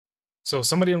So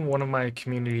somebody in one of my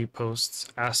community posts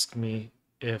asked me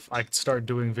if I could start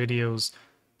doing videos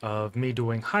of me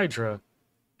doing Hydra,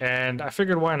 and I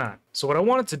figured why not. So what I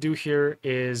wanted to do here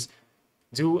is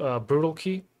do a brutal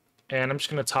key, and I'm just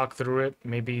gonna talk through it,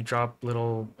 maybe drop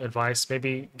little advice,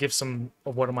 maybe give some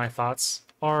of what my thoughts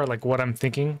are, like what I'm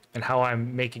thinking and how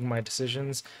I'm making my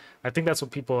decisions. I think that's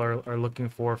what people are looking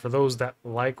for those that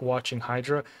like watching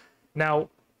Hydra. Now,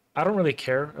 I don't really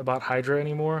care about Hydra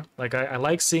anymore. Like I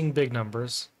like seeing big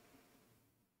numbers,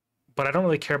 but I don't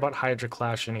really care about Hydra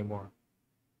Clash anymore.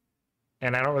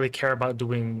 And I don't really care about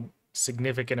doing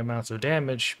significant amounts of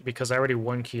damage because I already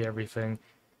one key everything.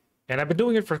 And I've been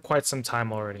doing it for quite some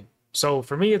time already. So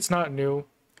for me, it's not new.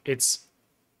 It's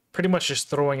pretty much just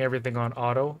throwing everything on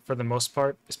auto for the most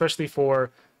part, especially for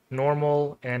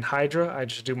normal and Hydra. I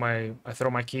throw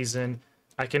my keys in.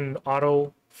 I can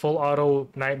full auto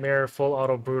Nightmare, full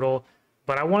auto Brutal,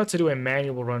 but I wanted to do a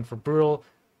manual run for Brutal.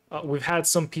 We've had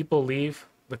some people leave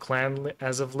the clan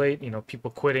as of late,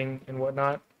 people quitting and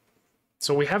whatnot.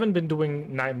 So we haven't been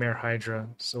doing Nightmare Hydra.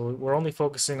 So we're only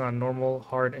focusing on normal,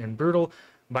 hard, and brutal.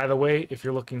 By the way, if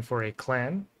you're looking for a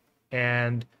clan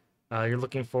and you're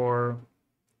looking for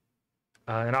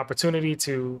an opportunity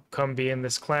to come be in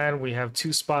this clan, we have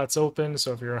 2 spots open.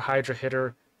 So if you're a Hydra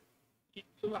hitter,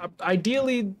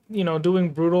 ideally,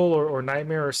 doing brutal or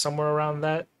Nightmare or somewhere around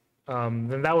that,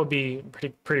 then that would be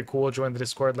pretty cool. Join the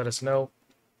Discord, let us know.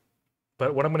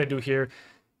 But what I'm going to do here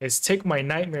is take my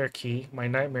Nightmare key, my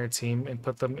Nightmare team, and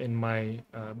put them in my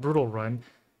Brutal run.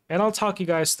 And I'll talk you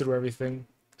guys through everything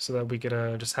so that we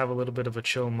could just have a little bit of a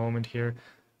chill moment here.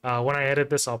 When I edit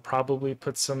this, I'll probably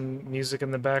put some music in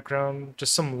the background,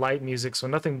 just some light music, so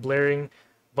nothing blaring.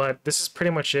 But this is pretty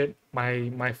much it.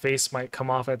 My face might come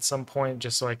off at some point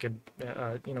just so I could,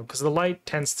 because the light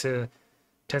tends to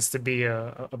be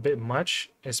a bit much,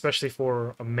 especially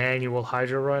for a manual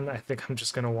Hydra run. I think I'm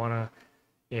just gonna want to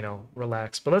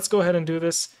relax. But let's go ahead and do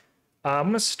this. I'm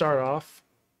going to start off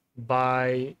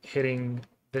by hitting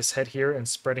this head here and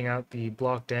spreading out the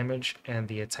block damage and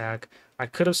the attack. I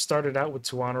could have started out with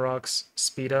Tuanorok's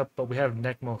speed up, but we have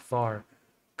Nekmothar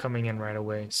coming in right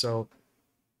away. So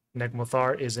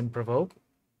Nekmothar is in Provoke.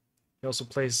 He also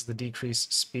plays the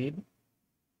decreased speed.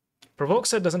 Provoke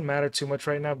set doesn't matter too much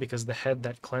right now because the head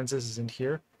that cleanses is in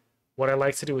here. What I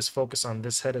like to do is focus on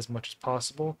this head as much as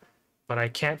possible, but I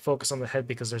can't focus on the head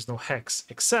because there's no Hex,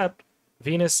 except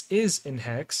Venus is in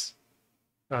Hex.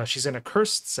 She's in a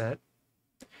cursed set,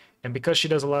 and because she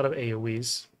does a lot of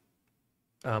AoEs,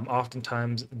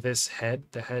 oftentimes this head,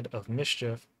 the head of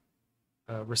Mischief,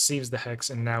 receives the Hex,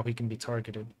 and now he can be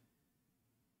targeted.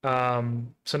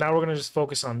 So now we're going to just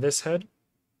focus on this head,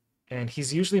 and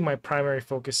he's usually my primary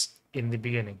focus in the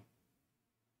beginning.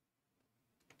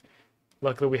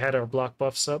 Luckily, we had our block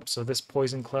buffs up, so this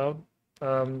Poison Cloud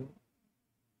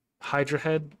Hydra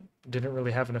head didn't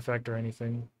really have an effect or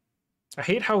anything. I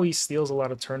hate how he steals a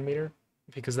lot of turn meter,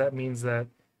 because that means that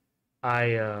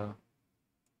I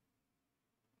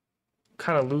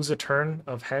kind of lose a turn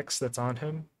of Hex that's on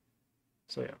him.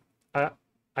 So yeah,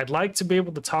 I'd like to be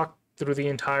able to talk through the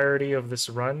entirety of this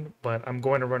run, but I'm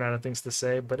going to run out of things to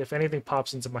say. But if anything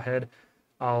pops into my head,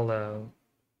 I'll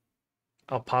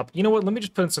pop. You know what? Let me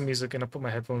just put in some music and I'll put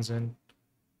my headphones in.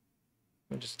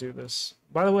 Let me just do this.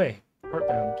 By the way,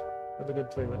 Heartbound, really good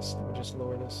playlist. Let me just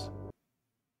lower this.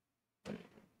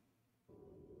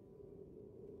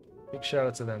 Big shout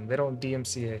out to them. They don't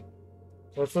DMCA.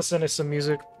 Let's listen to some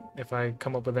music. If I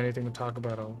come up with anything to talk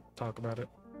about, I'll talk about it.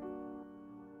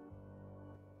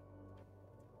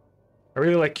 I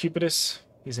really like Cupidus.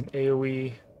 He's an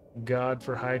AoE god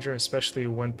for Hydra, especially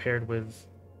when paired with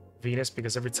Venus,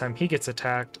 because every time he gets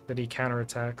attacked, that he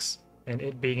counterattacks, and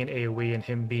it being an AoE and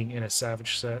him being in a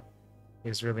Savage set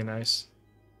is really nice.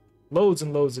 Loads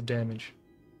and loads of damage.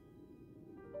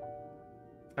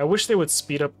 I wish they would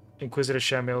speed up Inquisitor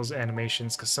Shamil's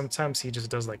animations, because sometimes he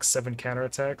just does like 7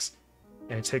 counterattacks,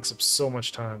 and it takes up so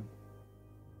much time.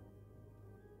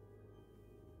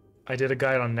 I did a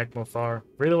guide on Nekmothar.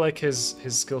 Really like his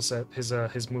skill set,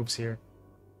 his moves here.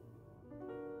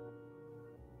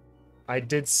 I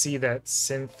did see that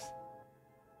Synth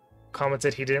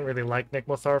commented he didn't really like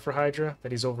Nekmothar for Hydra,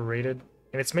 that he's overrated.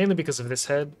 And it's mainly because of this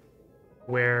head,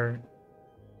 where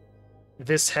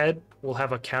this head will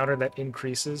have a counter that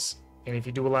increases, and if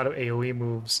you do a lot of AoE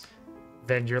moves,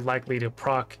 then you're likely to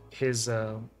proc his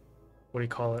what do you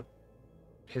call it?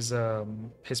 His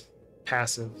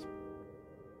passive.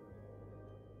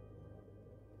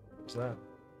 What's that?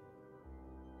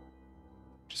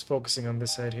 Just focusing on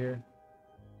this head here.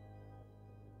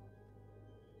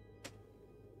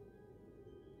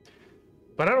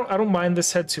 But I don't mind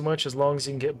this head too much as long as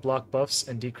you can get block buffs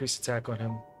and decrease attack on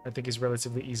him. I think he's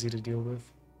relatively easy to deal with.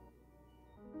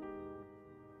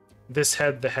 This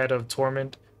head, the head of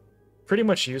Torment, pretty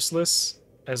much useless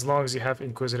as long as you have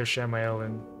Inquisitor Shamael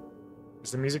in. Is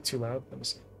the music too loud? Let me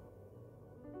see.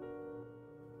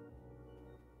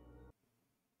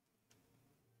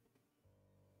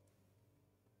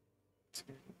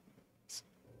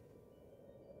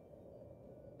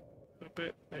 A little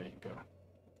bit. There you go.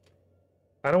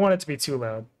 I don't want it to be too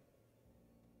loud.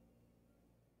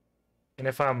 And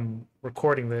if I'm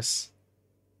recording this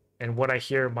and what I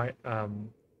hear might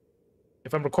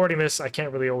if I'm recording this, I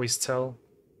can't really always tell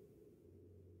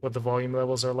what the volume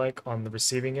levels are like on the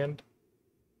receiving end.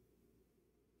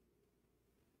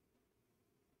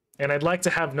 And I'd like to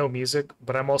have no music,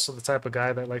 but I'm also the type of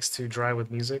guy that likes to drive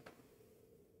with music.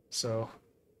 So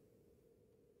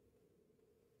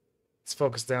let's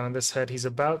focus down on this head. He's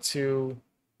about to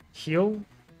heal,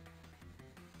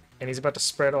 and he's about to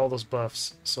spread all those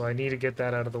buffs. So I need to get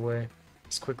that out of the way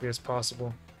as quickly as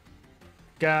possible.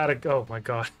 Gotta go. Oh my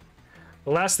god.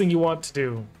 The last thing you want to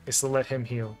do is to let him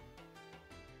heal.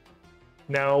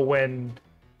 Now, when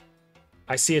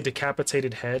I see a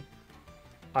decapitated head,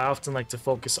 I often like to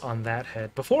focus on that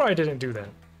head. Before, I didn't do that.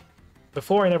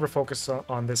 Before, I never focused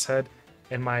on this head,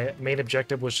 and my main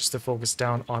objective was just to focus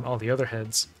down on all the other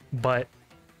heads. But,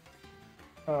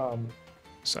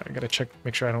 sorry, I gotta check,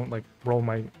 make sure I don't, like, roll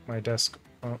my desk,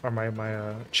 or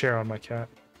my chair on my cat.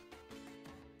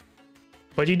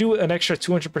 But you do an extra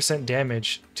 200%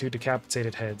 damage to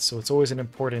decapitated heads, so it's always an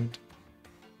important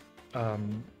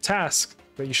task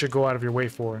that you should go out of your way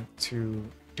for to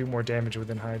do more damage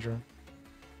within Hydra.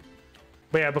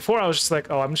 But yeah, before I was just like,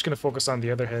 oh, I'm just going to focus on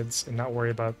the other heads and not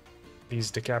worry about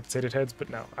these decapitated heads. But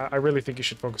no, I really think you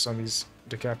should focus on these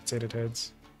decapitated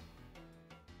heads.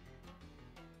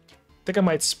 I think I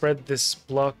might spread this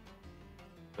block,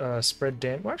 spread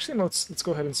damage. Well, actually, no, let's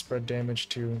go ahead and spread damage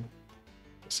to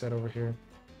this head over here.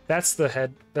 That's the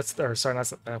head. That's the, or sorry, that's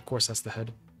the, of course that's the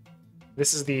head.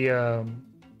 This is the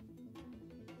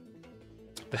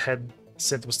head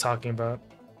Synth was talking about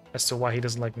as to why he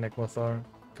doesn't like Neklothar.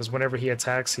 Because whenever he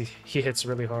attacks, he hits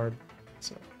really hard.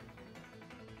 So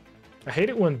I hate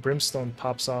it when Brimstone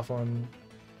pops off on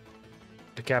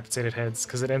decapitated heads,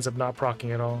 because it ends up not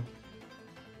proccing at all.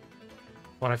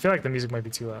 Well, I feel like the music might be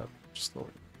too loud. Just lower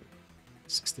it.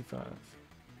 65.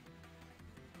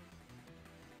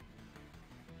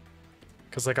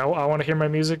 Because, like, I want to hear my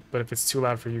music, but if it's too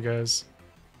loud for you guys,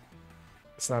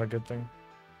 it's not a good thing.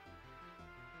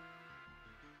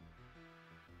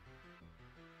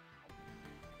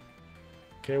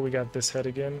 Okay, we got this head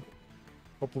again.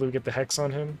 Hopefully we get the Hex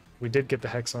on him. We did get the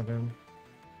Hex on him.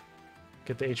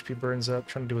 Get the HP burns up,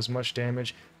 trying to do as much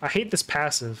damage. I hate this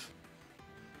passive.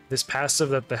 This passive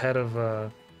that the head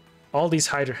of all these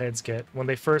Hydra heads get. When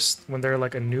they're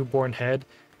like a newborn head,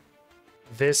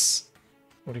 this,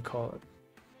 what do you call it?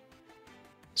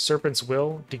 Serpent's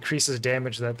Will decreases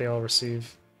damage that they all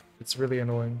receive. It's really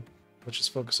annoying. Let's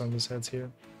just focus on these heads here.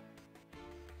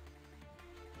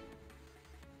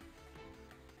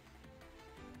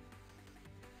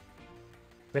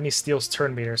 Then he steals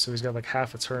turn meter, so he's got like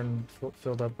half a turn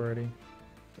filled up already.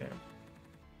 Damn.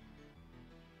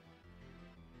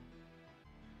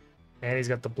 And he's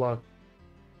got the block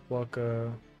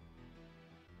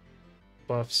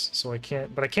buffs, so I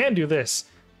can't, but I can do this.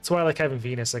 That's why I like having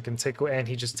Venus. I can take, and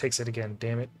he just takes it again,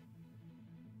 damn it.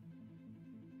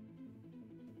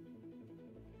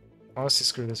 Honestly,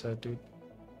 screw this head, dude.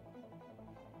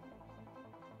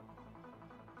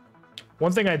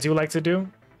 One thing I do like to do,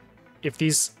 if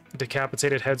these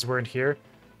decapitated heads weren't here,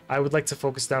 I would like to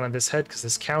focus down on this head, because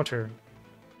this counter,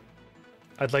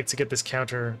 I'd like to get this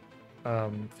counter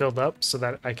filled up so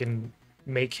that I can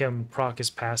make him proc his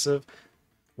passive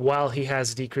while he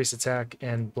has decreased attack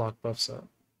and block buffs up.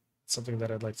 It's something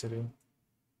that I'd like to do.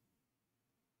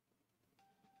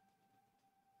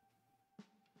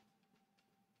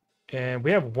 And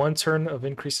we have one turn of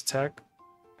increased attack.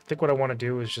 I think what I want to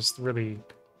do is just really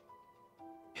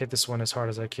hit this one as hard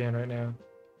as I can right now.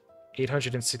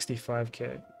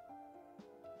 865k.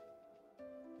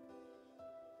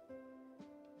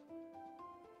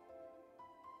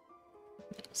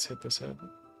 Let's hit this head.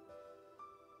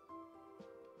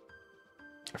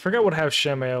 I forgot what I have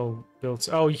Shamael built.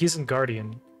 Oh, he's in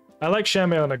Guardian. I like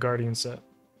Shamael in a Guardian set.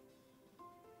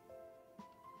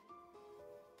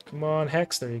 Come on,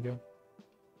 Hex. There you go.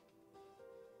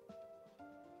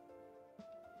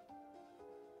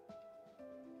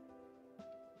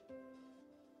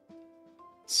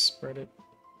 Spread it.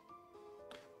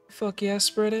 Fuck yeah,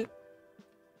 spread it.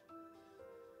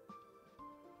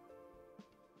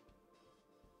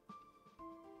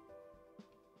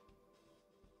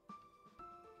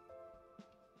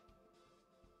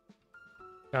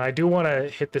 Now, I do want to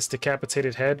hit this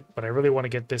decapitated head, but I really want to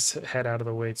get this head out of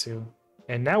the way too.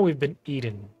 And now we've been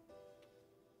eaten.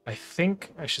 I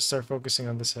think I should start focusing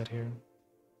on this head here.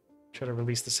 Try to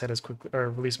release this head as quickly, or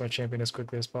release my champion as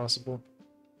quickly as possible.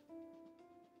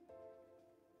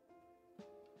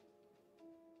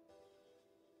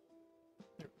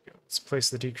 There we go. Let's place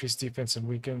the decreased defense and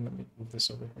weaken. Let me move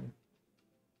this over here.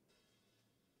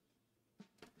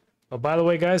 Oh, by the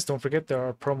way, guys, don't forget there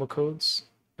are promo codes.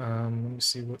 Let me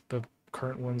see what the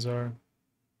current ones are.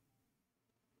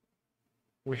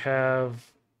 We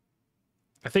have,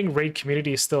 I think Raid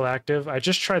Community is still active. I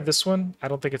just tried this one. I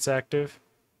don't think it's active.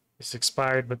 It's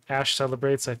expired, but Ash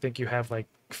Celebrates, I think you have like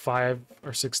 5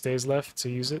 or 6 days left to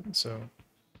use it, so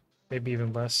maybe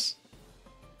even less.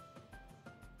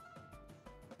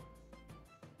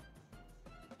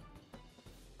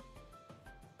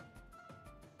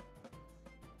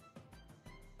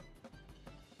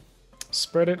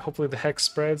 Spread it. Hopefully the hex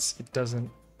spreads. It doesn't.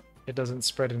 It doesn't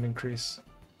spread and increase.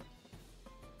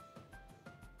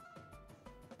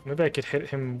 Maybe I could hit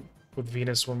him with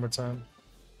Venus one more time.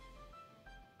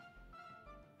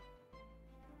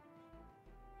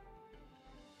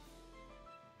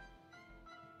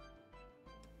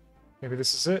 Maybe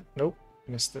this is it. Nope,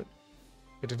 missed it.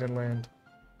 It didn't land.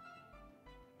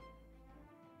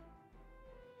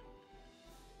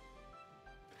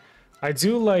 I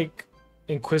do like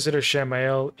Inquisitor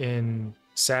Shamael in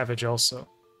Savage also.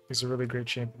 He's a really great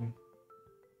champion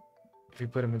if you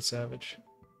put him in Savage.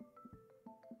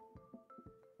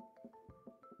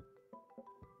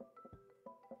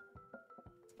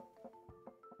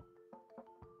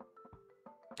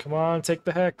 Come on, take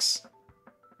the hex.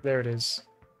 There it is.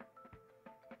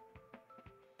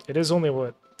 It is only,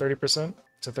 what, 30%?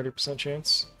 It's a 30%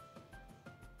 chance.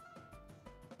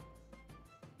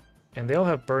 And they all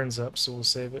have burns up, so we'll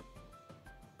save it.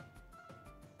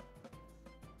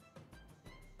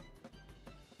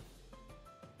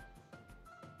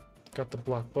 Got the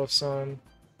block buffs on.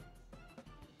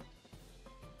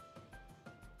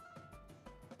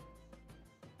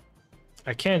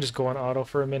 I can just go on auto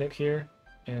for a minute here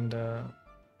and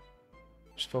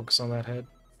just focus on that head.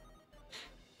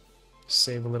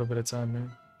 Save a little bit of time there.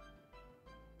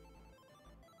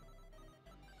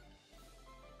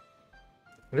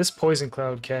 This poison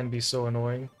cloud can be so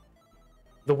annoying.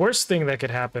 The worst thing that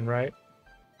could happen, right,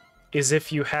 is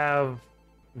if you have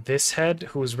this head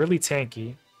who is really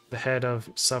tanky, the head of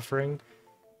suffering,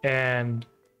 and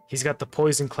he's got the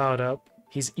poison cloud up,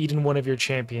 he's eaten one of your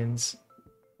champions,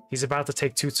 he's about to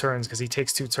take 2 turns, because he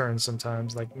takes 2 turns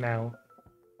sometimes, like now,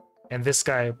 and this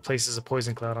guy places a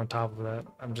poison cloud on top of that.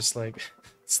 I'm just like,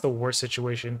 it's the worst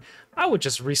situation. I would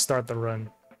just restart the run.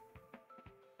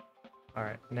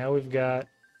 Alright, now we've got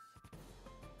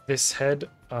this head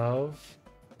of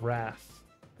Wrath.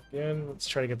 Again, let's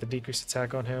try to get the decreased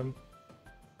attack on him.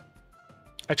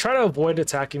 I try to avoid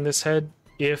attacking this head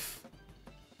if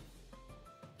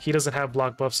he doesn't have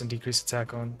block buffs and decreased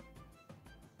attack on.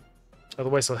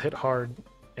 Otherwise he'll hit hard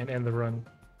and end the run.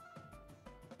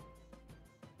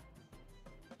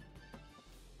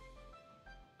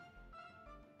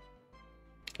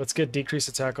 Let's get decreased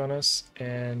attack on us,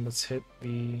 and let's hit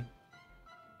the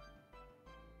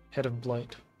Head of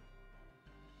Blight.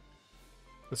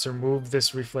 Let's remove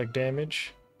this reflect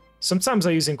damage. Sometimes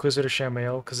I use Inquisitor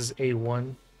Shamael because his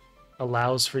A1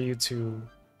 allows for you to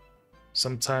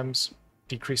sometimes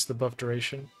decrease the buff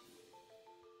duration.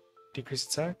 Decrease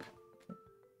attack.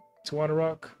 Tawana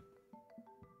Rock.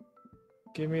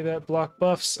 Give me that block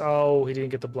buffs. Oh, he didn't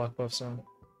get the block buffs on.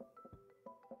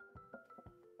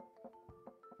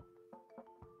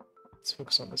 Let's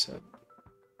focus on this head.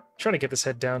 Trying to get this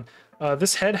head down.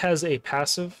 This head has a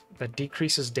passive that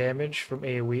decreases damage from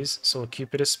AoEs, so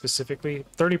Cupidus specifically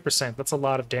 30%. That's a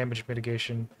lot of damage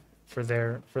mitigation for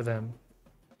them.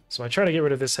 So I try to get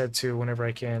rid of this head too whenever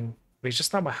I can, but he's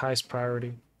just not my highest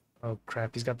priority. Oh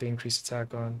crap, he's got the increased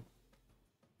attack on.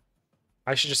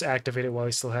 I should just activate it while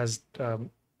he still has what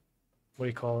do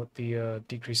you call it? The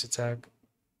decreased attack.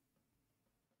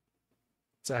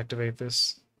 Let's activate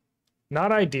this.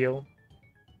 Not ideal,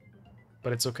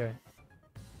 but it's okay.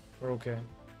 We're okay.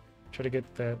 Try to get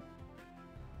that.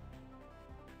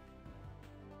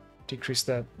 Decrease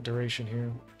that duration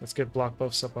here. Let's get block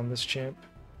buffs up on this champ.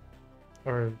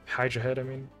 Or Hydra head, I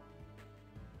mean.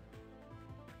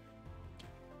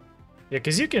 Yeah,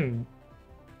 because you can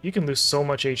lose so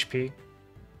much HP.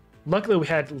 Luckily we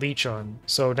had Leech on,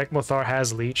 so Nekmothar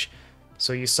has Leech.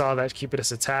 So you saw that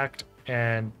Cupidus attacked,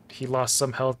 and he lost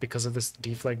some health because of this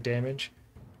deflect damage.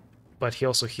 But he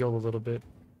also healed a little bit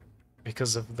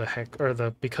because of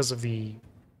the because of the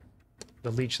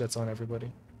leech that's on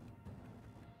everybody.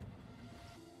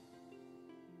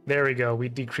 There we go. We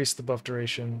decreased the buff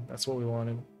duration. That's what we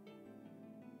wanted.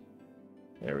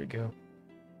 There we go.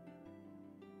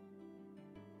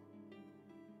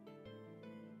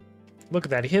 Look at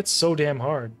that. He hits so damn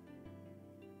hard.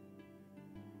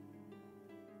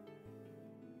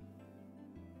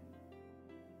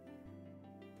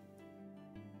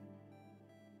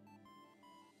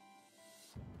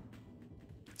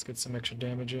 Let's get some extra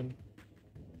damage in.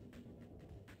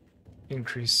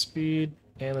 Increase speed.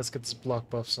 And let's get this block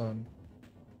buffs on.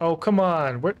 Oh, come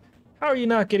on. How are you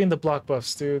not getting the block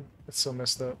buffs, dude? That's so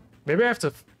messed up. Maybe I have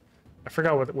to... I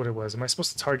forgot what it was. Am I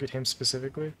supposed to target him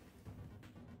specifically?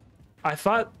 I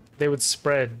thought they would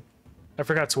spread. I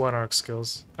forgot to one-arc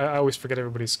skills. I always forget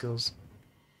everybody's skills.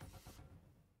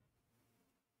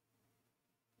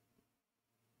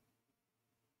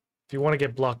 If you want to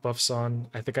get block buffs on,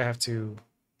 I think I have to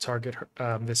target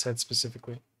her, this head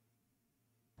specifically.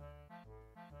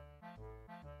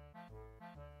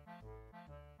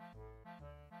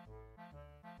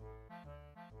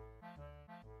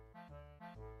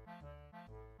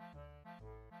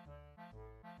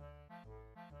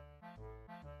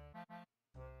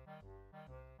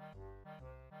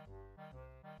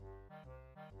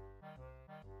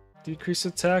 Decrease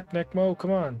attack, Necmo,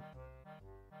 come on.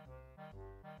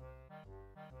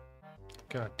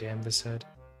 God damn this head.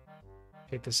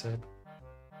 Hate this head.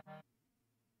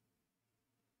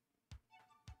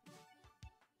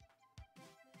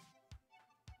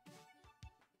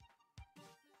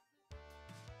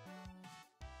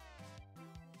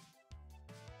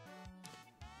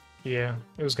 Yeah,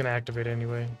 it was gonna activate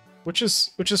anyway. Which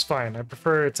is fine. I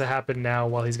prefer it to happen now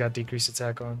while he's got decreased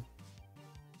attack on.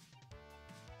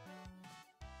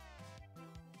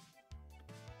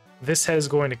 This head is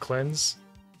going to cleanse,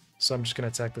 so I'm just going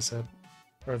to attack this head.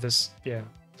 Or this, yeah,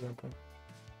 exactly.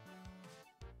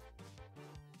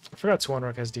 I forgot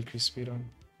Tuanrock has decreased speed on.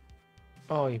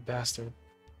 Oh, you bastard.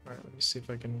 Alright, let me see if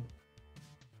I can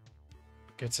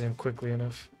get to him quickly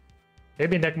enough.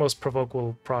 Maybe Necmo's provoke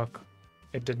will proc.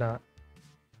 It did not.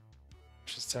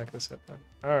 Just attack this head then.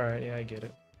 Alright, yeah, I get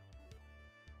it.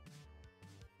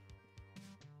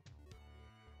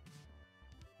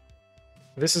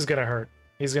 This is going to hurt.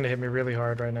 He's gonna hit me really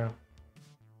hard right now.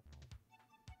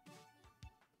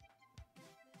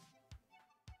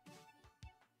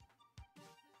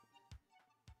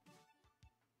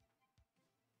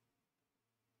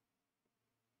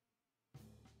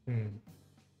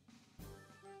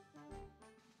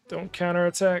 Don't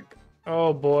counterattack.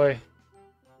 Oh boy.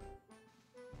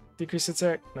 Decrease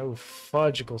attack. No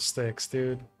fudgical sticks,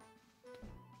 dude.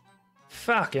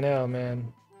 Fucking hell,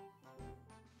 man.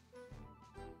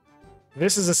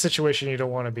 This is a situation you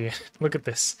don't want to be in. Look at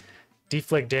this.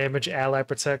 Deflect damage, ally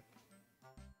protect.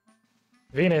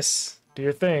 Venus, do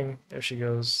your thing. There she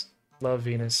goes. Love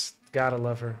Venus. Gotta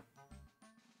love her.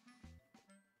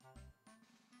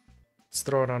 Let's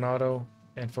throw it on auto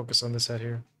and focus on this head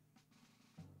here.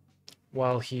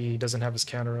 While he doesn't have his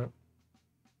counter up.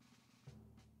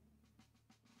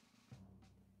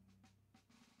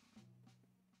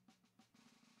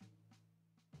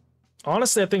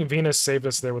 Honestly, I think Venus saved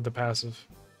us there with the passive.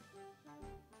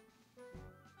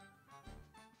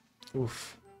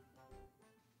 Oof.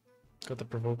 Got the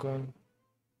provoke on.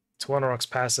 Tuanorock's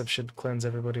passive should cleanse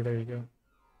everybody. There you go.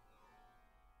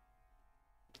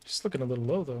 Just looking a little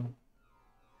low, though.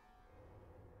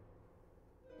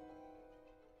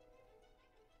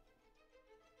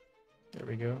 There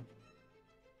we go.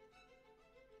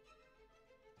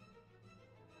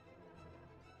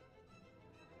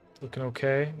 Looking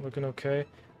okay, looking okay.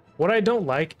 What I don't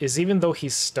like is even though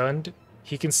he's stunned,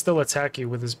 he can still attack you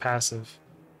with his passive.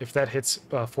 If that hits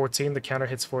 14, the counter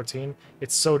hits 14,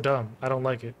 it's so dumb. I don't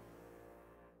like it.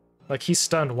 Like, he's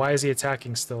stunned. Why is he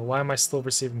attacking still? Why am I still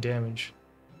receiving damage?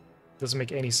 Doesn't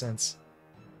make any sense.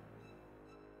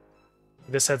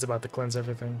 This head's about to cleanse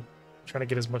everything. I'm trying to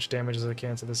get as much damage as I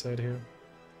can to this head here.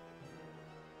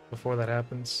 Before that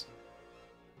happens.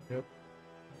 Yep.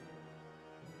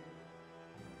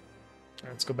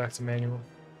 Alright, let's go back to manual.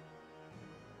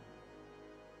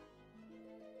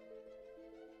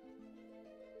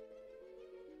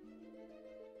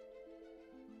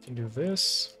 Can do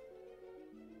this.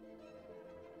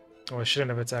 Oh, I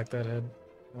shouldn't have attacked that head.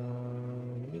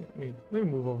 Let me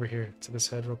move over here to this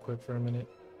head real quick for a minute.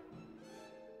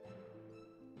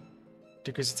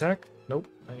 Decrease attack? Nope.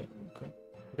 Okay.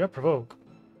 We got provoke.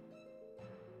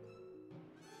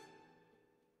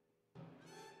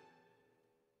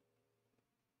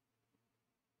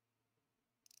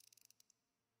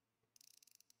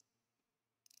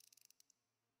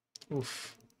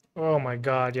 Oof. Oh my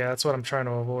god, yeah, that's what I'm trying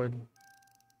to avoid.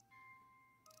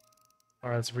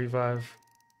 Alright, let's revive.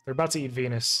 They're about to eat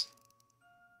Venus.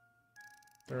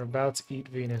 They're about to eat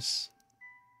Venus.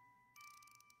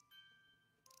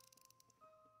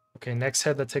 Okay, next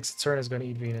head that takes a turn is going to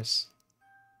eat Venus.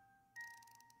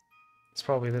 It's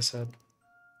probably this head.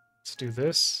 Let's do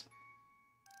this.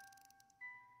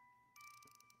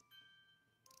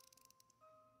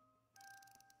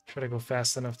 Try to go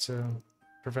fast enough to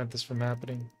prevent this from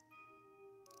happening.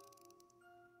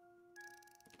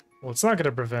 Well, it's not going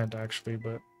to prevent, actually,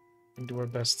 but we can do our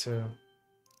best to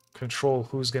control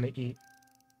who's going to eat.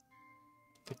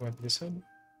 I think it might be this head.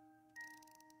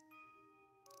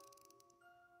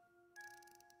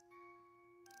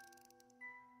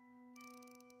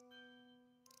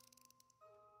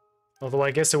 Although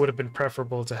I guess it would have been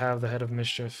preferable to have the head of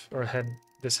mischief, or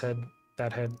this head,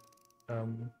 that head,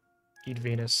 eat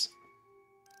Venus.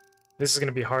 This is going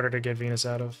to be harder to get Venus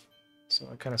out of, so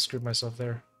I kind of screwed myself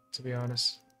there, to be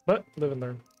honest. But live and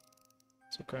learn.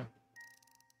 It's okay.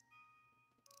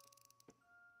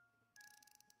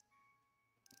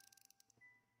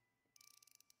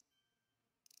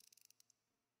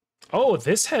 Oh,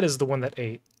 this head is the one that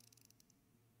ate.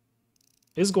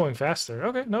 Is going faster.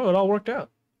 Okay, no, it all worked out.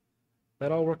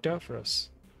 That all worked out for us.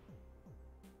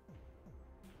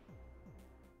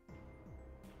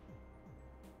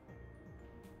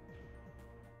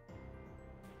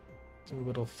 A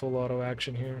little full auto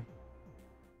action here.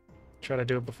 Try to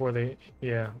do it before they...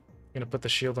 Yeah, gonna put the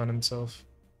shield on himself.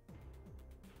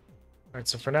 Alright,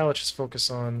 so for now, let's just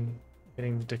focus on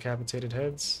getting the decapitated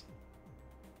heads.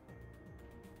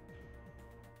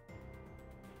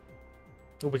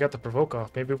 Oh, we got the provoke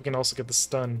off. Maybe we can also get the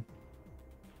stun.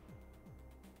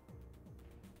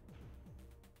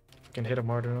 If we can hit him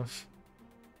hard enough.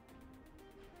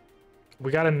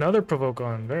 We got another provoke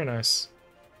on. Very nice.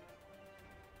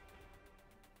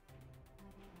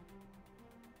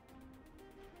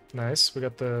 Nice. We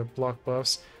got the block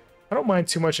buffs. I don't mind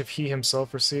too much if he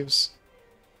himself receives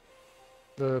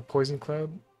the poison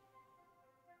cloud.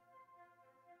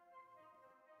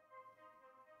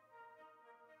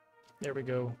 There we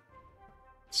go.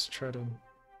 Let's try to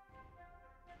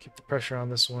keep the pressure on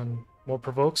this one. More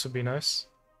provokes would be nice.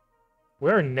 We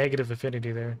are negative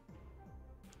affinity there.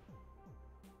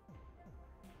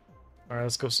 All right,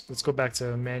 let's go back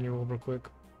to manual real quick.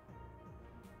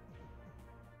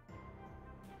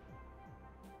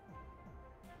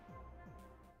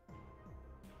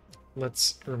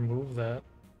 Let's remove that.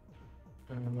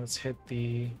 And let's hit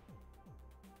the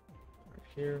right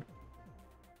here.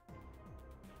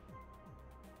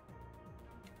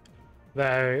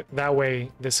 That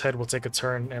way this head will take a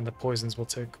turn and the poisons will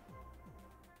take.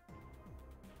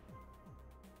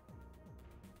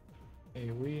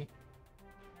 AoE.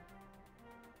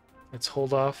 Let's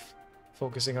hold off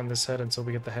focusing on this head until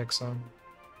we get the hex on.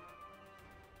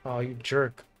 Oh, you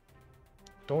jerk.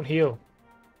 Don't heal.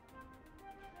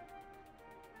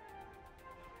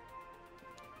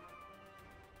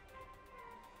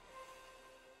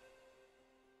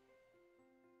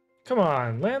 Come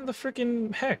on, land the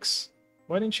freaking hex.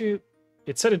 Why didn't you...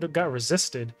 It said it got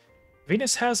resisted.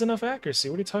 Venus has enough accuracy.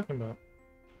 What are you talking about?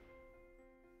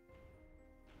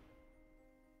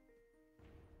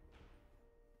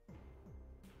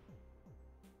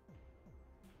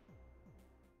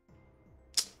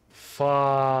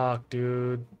 Fuck,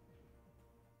 dude.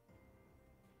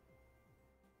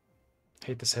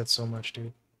 Hate this head so much,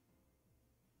 dude.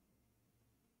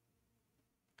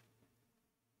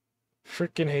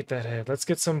 Freaking hate that head. Let's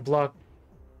get some block...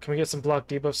 Can we get some block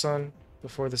debuffs on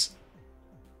before this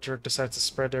jerk decides to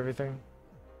spread everything?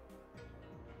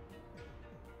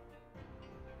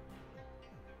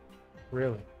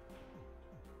 Really?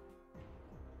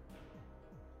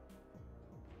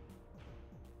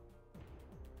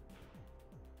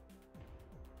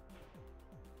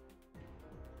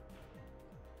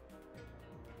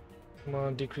 Come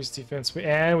on, decrease defense.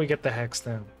 And we get the hex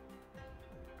now.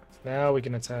 Now we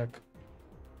can attack.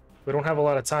 We don't have a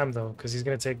lot of time though, because he's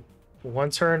gonna take one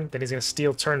turn, then he's gonna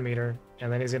steal turn meter,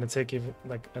 and then he's gonna take even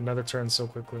like another turn so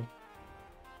quickly.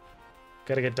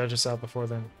 Gotta get Duchess out before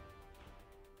then.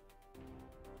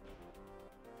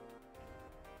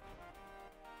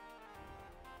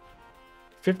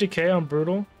 $50k on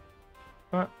brutal,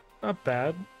 not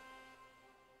bad.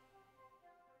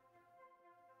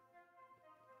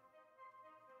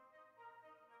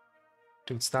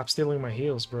 Dude, stop stealing my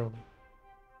heals, bro.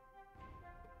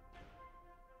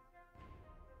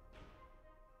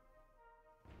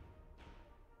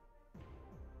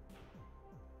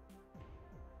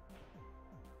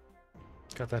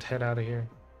 Got that head out of here.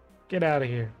 Get out of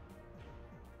here.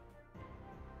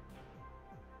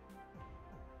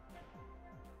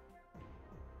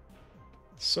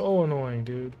 So annoying,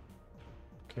 dude.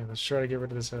 Okay, let's try to get rid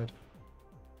of this head.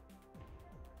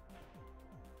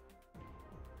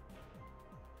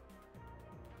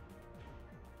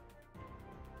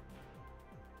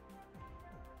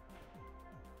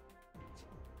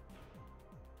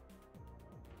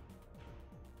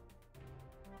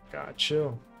 God,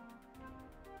 chill.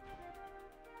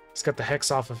 Let's get the Hex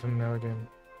off of him now again.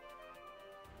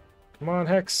 Come on,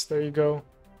 Hex. There you go.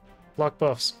 Block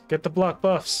buffs. Get the block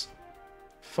buffs.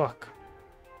 Fuck.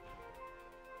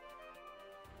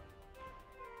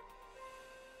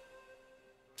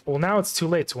 Well, now it's too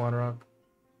late to one-rock.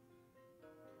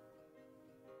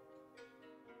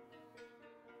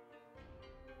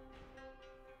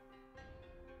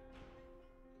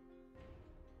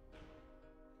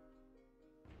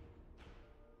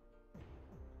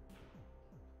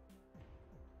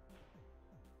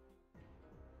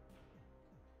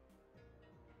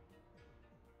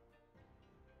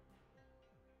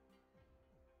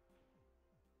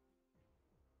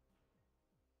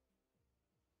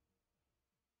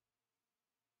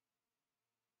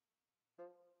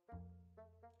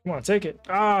 Come on, take it.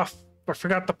 Ah, I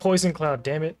forgot the poison cloud,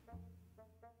 damn it.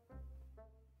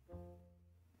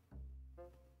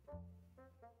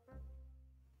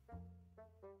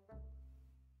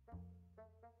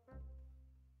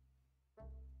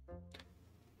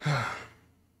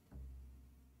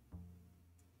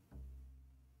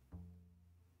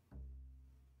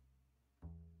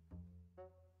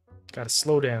 Gotta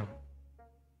slow down.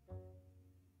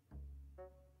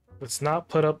 Let's not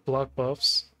put up block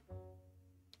buffs.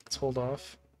 Let's hold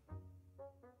off.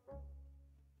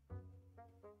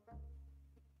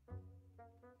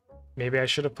 Maybe I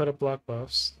should have put up block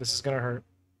buffs. This is gonna hurt.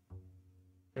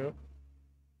 Yep.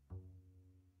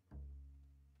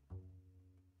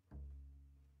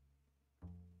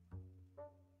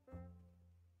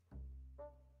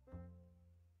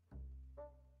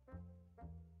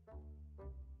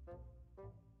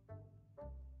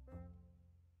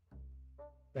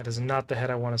 That is not the head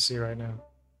I want to see right now.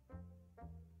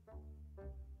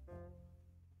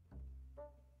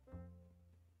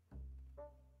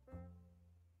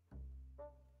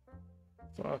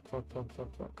 Fuck, fuck, fuck,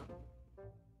 fuck, fuck.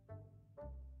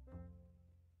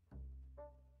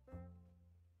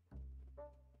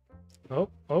 Oh,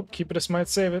 oh, Keepidus might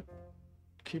save it.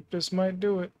 Keepidus might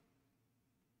do it.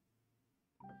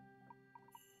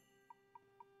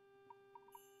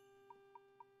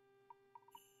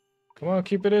 Come on,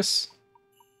 Keepidus.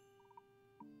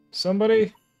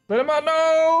 Somebody, let him out.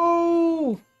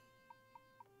 No!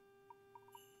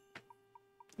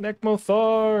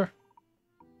 Necmothar.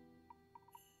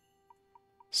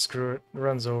 Screw it.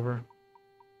 Run's over.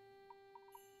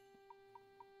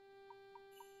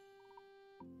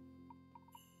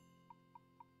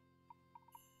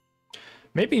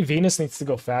 Maybe Venus needs to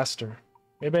go faster.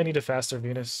 Maybe I need a faster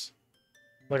Venus.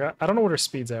 Like, I don't know what her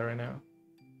speed's at right now.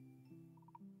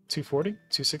 240?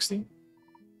 260?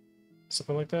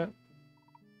 Something like that?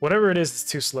 Whatever it is, it's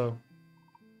too slow.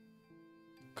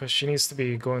 Because she needs to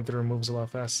be going through her moves a lot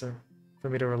faster for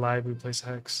me to reliably place a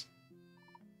Hex.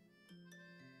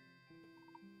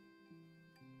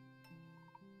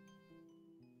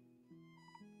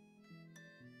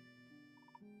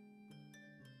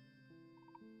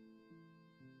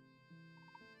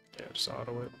 Yeah, just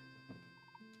auto it.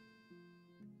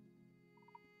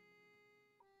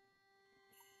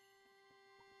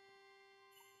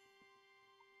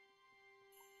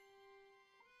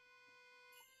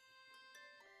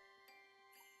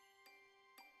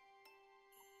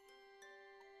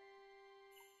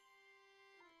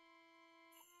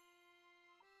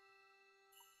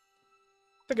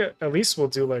 I think at least we'll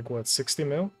do like, what, 60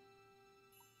 mil?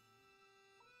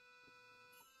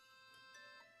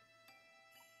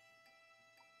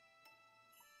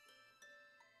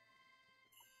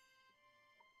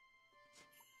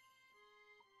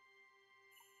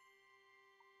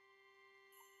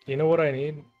 You know what I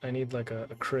need? I need like a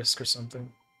Krisk or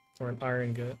something. Or an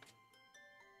Iron Gut.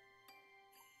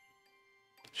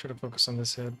 Should have focused on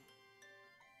this head.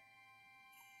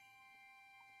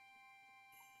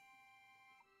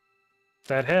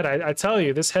 That head, I tell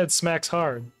you, this head smacks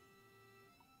hard.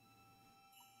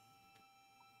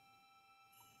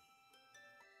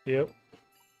 Yep.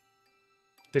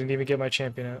 Didn't even get my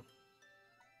champion out.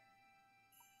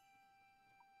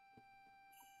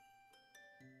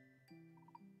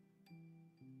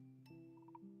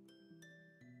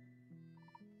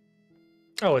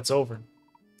 Oh, it's over.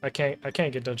 I can't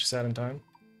get Duchess out in time.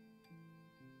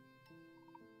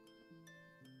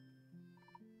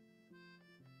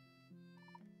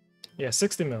 Yeah,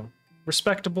 60 mil.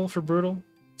 Respectable for brutal.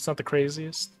 It's not the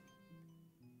craziest.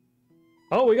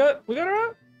 Oh, we got her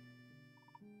out.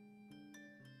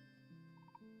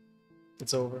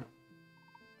 It's over.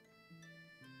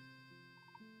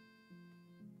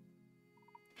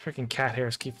 Freaking cat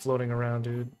hairs keep floating around,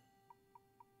 dude.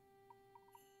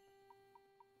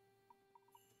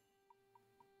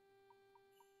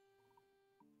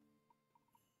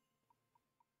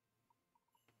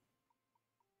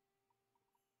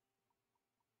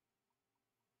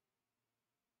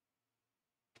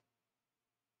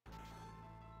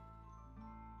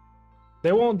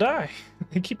 They won't die.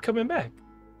 They keep coming back.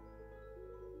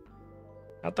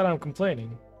 Not that I'm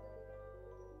complaining.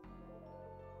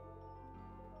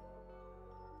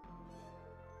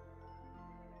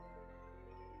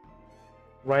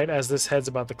 Right as this head's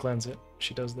about to cleanse it,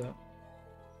 she does that.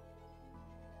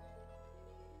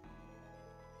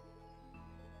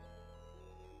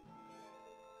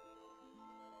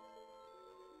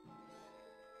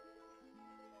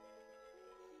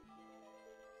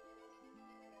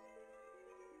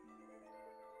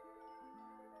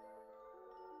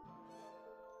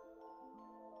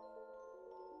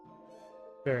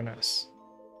 Very nice.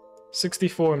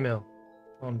 64 mil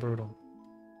on Brutal.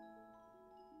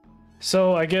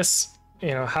 So I guess, you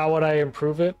know, how would I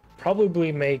improve it?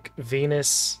 Probably make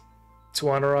Venus,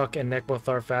 Tuanarok, and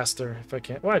Nekmothar faster if I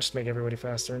can. Well, I just make everybody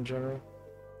faster in general.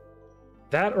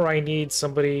 That, or I need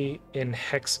somebody in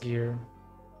Hex gear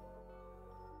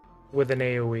with an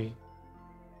AoE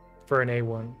for an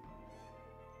A1.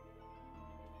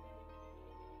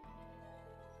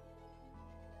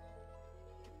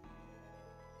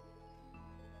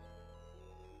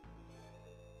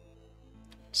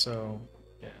 So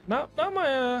yeah, not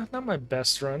my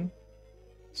best run.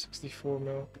 64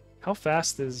 mil. How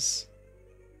fast is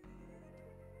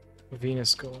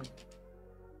Venus going?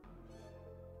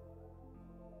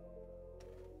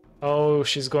 Oh,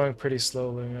 she's going pretty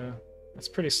slowly. Yeah, that's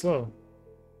pretty slow.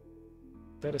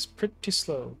 That is pretty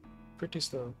slow. Pretty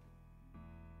slow.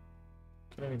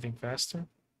 Got anything faster?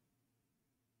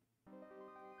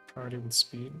 Priority with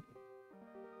speed.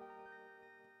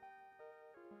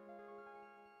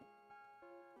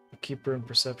 Keeper in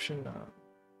perception? No.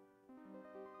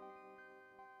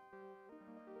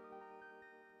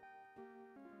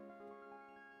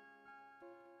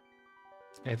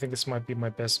 I think this might be my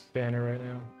best banner right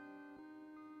now.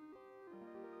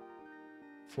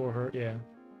 For her, yeah.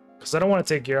 Because I don't want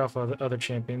to take gear off of other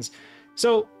champions.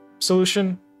 So,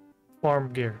 solution,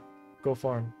 farm gear. Go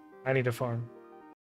farm. I need to farm.